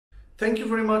Thank you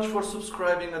very much for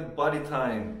subscribing at Body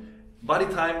Time.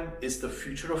 Body Time is the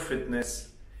future of fitness.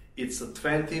 It's a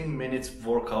 20 minutes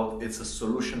workout. It's a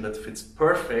solution that fits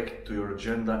perfect to your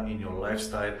agenda in your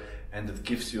lifestyle, and it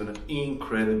gives you an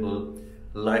incredible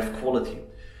life quality.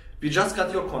 We just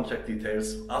got your contact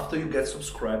details after you get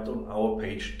subscribed on our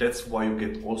page. That's why you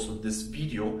get also this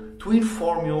video to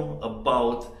inform you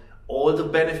about all the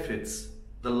benefits,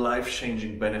 the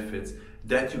life-changing benefits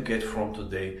that you get from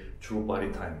today through Body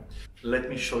Time. Let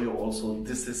me show you also,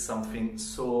 this is something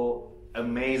so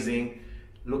amazing.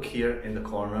 Look here in the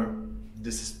corner,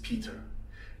 this is Peter.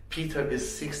 Peter is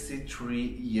 63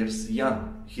 years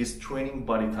young. He's training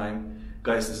Body Time.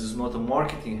 Guys, this is not a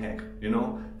marketing hack, you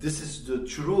know, this is the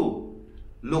true.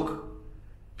 Look,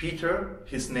 Peter,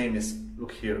 his name is,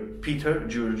 look here, Peter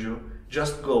Giorgio.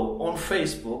 Just go on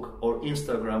Facebook or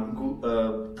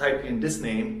Instagram, type in this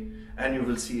name, and you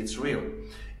will see it's real.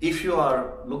 If you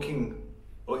are looking,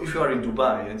 or if you are in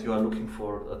Dubai and you are looking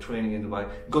for a training in Dubai,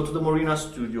 go to the Marina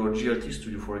studio or GLT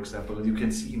studio, for example, and you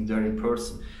can see him there in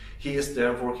person. He is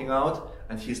there working out,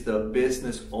 and he's the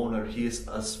business owner. He is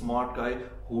a smart guy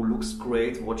who looks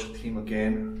great. Watch him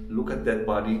again, look at that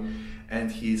body, and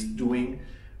he's doing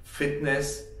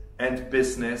fitness and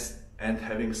business and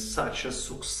having such a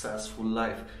successful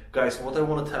life. Guys, what I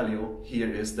want to tell you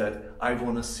here is that I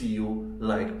want to see you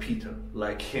like Peter,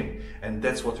 like him. And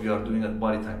that's what we are doing at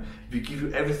Body Time. We give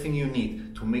you everything you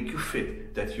need to make you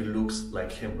fit, that you look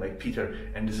like him, like Peter.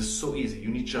 And this is so easy. You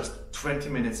need just 20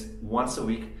 minutes once a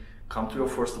week. Come to your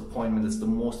first appointment. It's the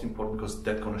most important, because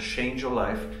that's going to change your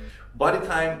life. Body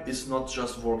Time is not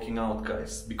just working out,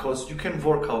 guys, because you can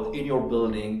work out in your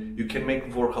building, you can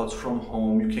make workouts from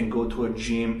home, you can go to a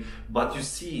gym, but you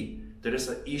see, there is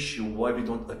an issue why we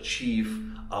don't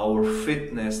achieve our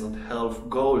fitness and health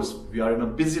goals. We are in a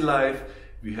busy life,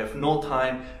 we have no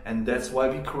time, and that's why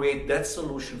we create that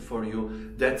solution for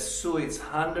you that suits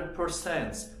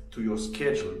 100% to your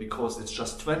schedule, because it's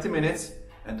just 20 minutes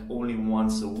and only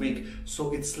once a week,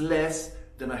 so it's less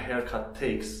than a haircut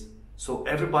takes. So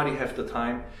everybody have the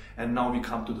time, and now we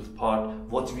come to the part,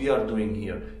 what we are doing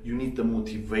here. You need the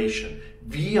motivation.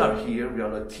 We are here, we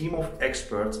are a team of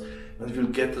experts, and we'll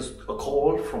get a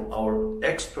call from our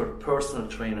expert personal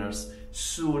trainers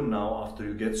soon now after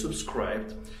you get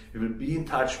subscribed. We will be in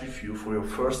touch with you for your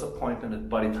first appointment at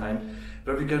Body Time,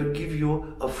 where we're going to give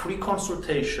you a free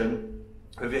consultation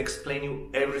where we explain you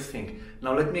everything.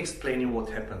 Now let me explain you what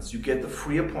happens. You get the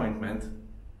free appointment,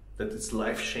 that it's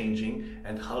life-changing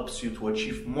and helps you to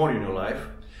achieve more in your life.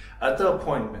 At the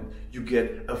appointment, you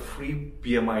get a free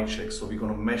BMI check. So we're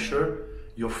going to measure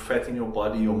your fat in your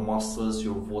body, your muscles,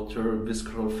 your water,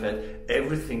 visceral fat,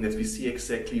 everything, that we see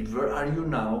exactly where are you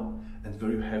now and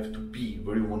where you have to be,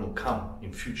 where you want to come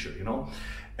in future, you know.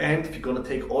 And we're going to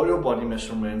take all your body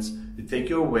measurements, we take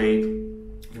your weight,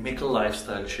 we make a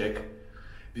lifestyle check,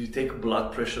 we take a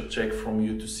blood pressure check from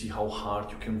you to see how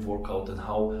hard you can work out and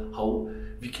how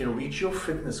we can reach your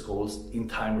fitness goals in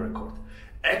time record.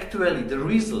 Actually, the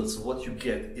results, what you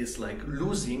get is like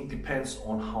losing depends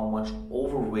on how much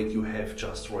overweight you have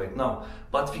just right now.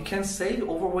 But we can say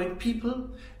overweight people,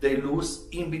 they lose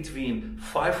in between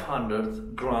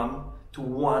 500 gram to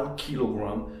 1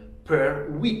 kilogram per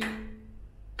week.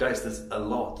 Guys, that's a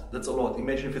lot. That's a lot.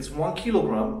 Imagine if it's 1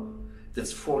 kilogram,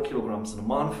 that's 4 kilograms in a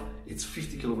month. It's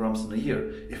 50 kilograms in a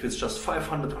year. If it's just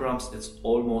 500 grams, it's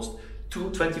almost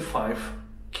 225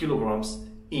 kilograms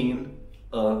in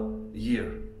a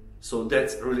year. So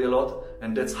that's really a lot,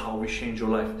 and that's how we change your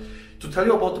life. To tell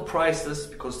you about the prices,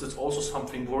 because that's also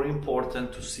something very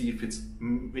important to see if it's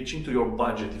reaching to your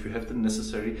budget, if you have the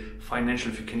necessary financial,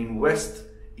 if you can invest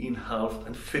in health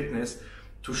and fitness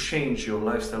to change your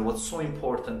lifestyle. What's so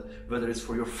important, whether it's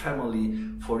for your family,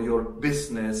 for your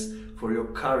business, for your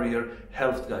career,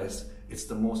 health, guys, it's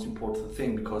the most important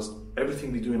thing, because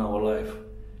everything we do in our life,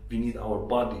 we need our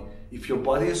body. If your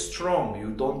body is strong,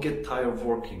 you don't get tired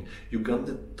working. You don't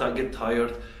get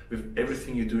tired with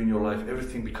everything you do in your life.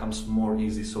 Everything becomes more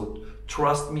easy. So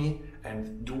trust me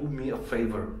and do me a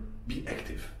favor. Be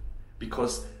active,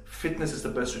 because fitness is the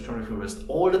best return if you invest.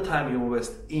 All the time you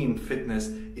invest in fitness,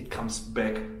 it comes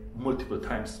back multiple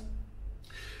times.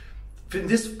 In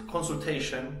this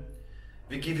consultation,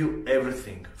 we give you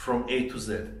everything from A to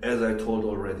Z, as I told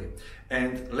already.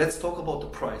 And let's talk about the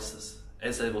prices.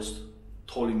 As I was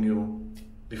telling you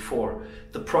before,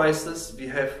 the prices, we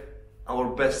have our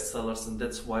best sellers, and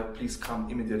that's why please come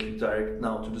immediately direct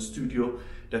now to the studio,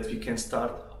 that we can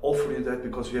start offering that,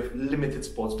 because we have limited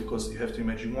spots. Because you have to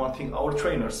imagine one thing, our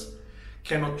trainers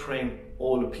cannot train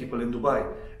all the people in Dubai.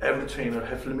 Every trainer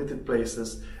have limited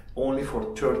places only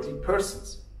for 30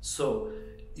 persons. So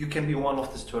you can be one of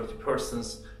these 30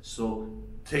 persons. So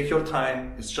take your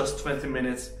time, it's just 20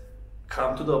 minutes.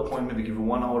 Come to the appointment, we give you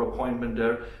 1 hour appointment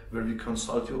there where we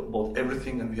consult you about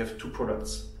everything, and we have 2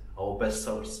 products, our best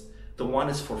sellers. The one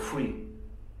is for free.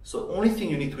 So the only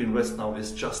thing you need to invest now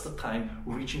is just the time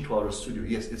reaching to our studio.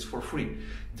 Yes, it's for free.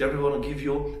 There we want to give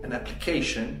you an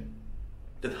application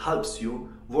that helps you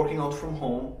working out from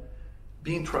home,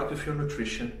 being tracked with your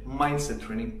nutrition, mindset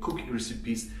training, cooking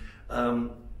recipes,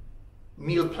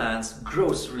 meal plans,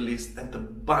 grocery list, and a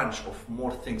bunch of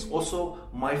more things. Also,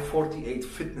 my 48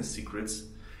 fitness secrets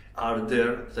are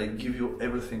there. They give you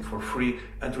everything for free,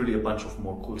 and really a bunch of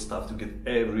more cool stuff to get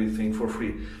everything for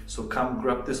free. So come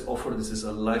grab this offer. This is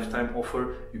a lifetime offer.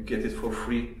 You get it for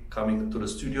free coming to the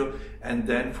studio. And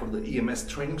then for the EMS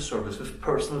training service with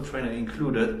personal trainer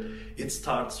included, it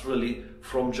starts really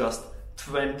from just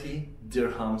 20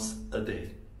 dirhams a day.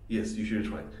 Yes, you heard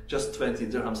it right. Just 20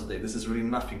 dirhams a day. This is really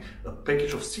nothing. A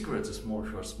package of cigarettes is more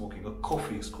if you are smoking. A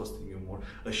coffee is costing you more.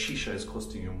 A shisha is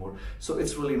costing you more. So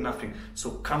it's really nothing. So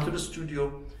come to the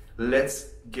studio. Let's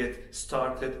get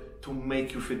started to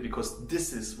make you fit, because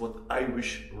this is what I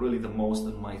wish really the most,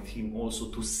 and my team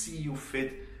also, to see you fit,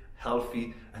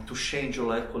 healthy, and to change your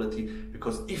life quality.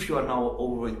 Because if you are now an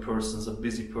overweight person, a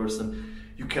busy person,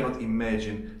 you cannot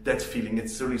imagine that feeling.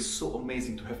 It's really so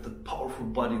amazing to have that powerful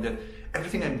body that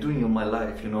everything I'm doing in my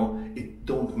life, you know, it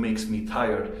don't makes me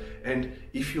tired. And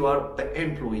if you are an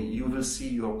employee, you will see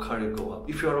your career go up.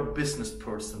 If you are a business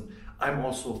person, I'm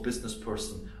also a business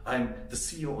person. I'm the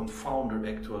CEO and founder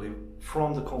actually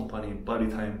from the company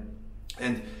Bodytime,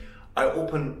 and I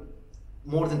open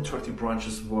more than 30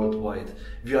 branches worldwide.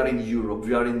 We are in Europe,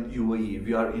 we are in UAE,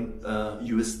 we are in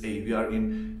USA, we are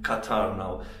in Qatar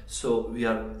now. So we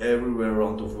are everywhere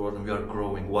around the world, and we are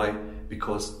growing. Why?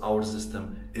 Because our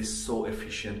system is so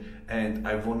efficient, and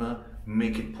I wanna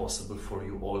make it possible for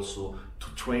you also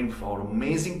to train with our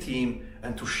amazing team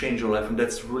and to change your life. And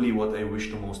that's really what I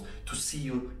wish the most, to see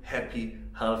you happy,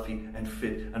 healthy, and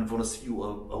fit, and wanna see you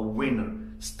a winner.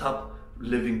 Stop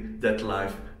living that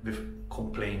life with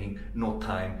complaining, no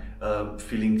time,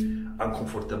 feeling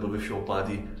uncomfortable with your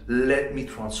body. Let me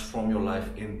transform your life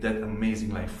in that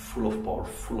amazing life, full of power,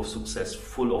 full of success,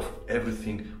 full of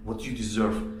everything what you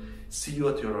deserve. See you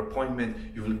at your appointment.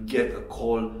 You will get a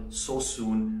call so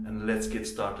soon, and let's get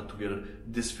started together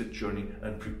this fit journey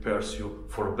and prepares you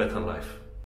for a better life.